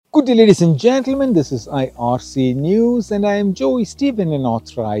Good day, ladies and gentlemen. This is IRC News, and I am Joey Stephen, an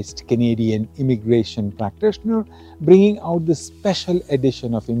authorized Canadian immigration practitioner, bringing out this special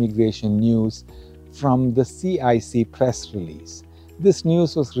edition of immigration news from the CIC press release. This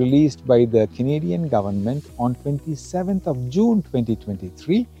news was released by the Canadian government on 27th of June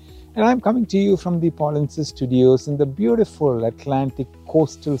 2023, and I'm coming to you from the Polinsys Studios in the beautiful Atlantic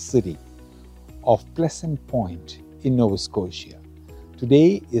coastal city of Pleasant Point in Nova Scotia.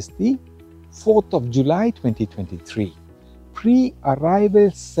 Today is the 4th of July 2023. Pre-arrival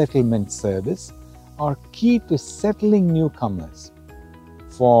settlement service are key to settling newcomers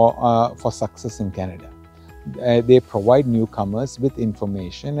for success in Canada. They provide newcomers with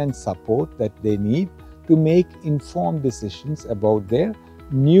information and support that they need to make informed decisions about their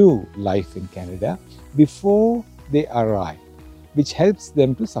new life in Canada before they arrive, which helps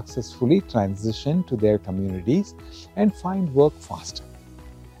them to successfully transition to their communities and find work faster.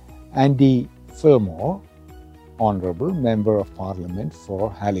 Andy Fillmore, Honourable Member of Parliament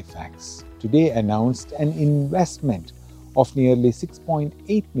for Halifax, today announced an investment of nearly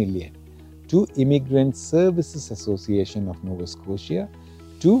 $6.8 million to Immigrant Services Association of Nova Scotia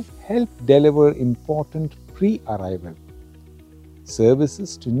to help deliver important pre-arrival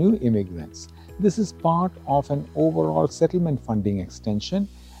services to new immigrants. This is part of an overall settlement funding extension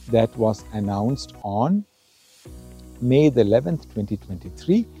that was announced on May the 11th,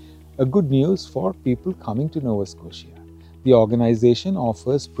 2023. A good news for people coming to Nova Scotia. The organization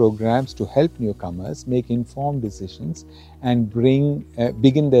offers programs to help newcomers make informed decisions and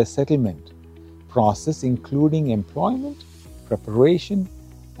begin their settlement process, including employment, preparation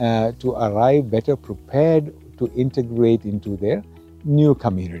to arrive better prepared to integrate into their new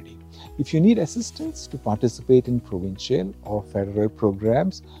community. If you need assistance to participate in provincial or federal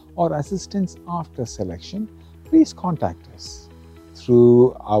programs or assistance after selection, please contact us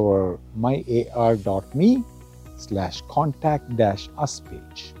through our myar.me/contact-us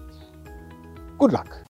page. Good luck.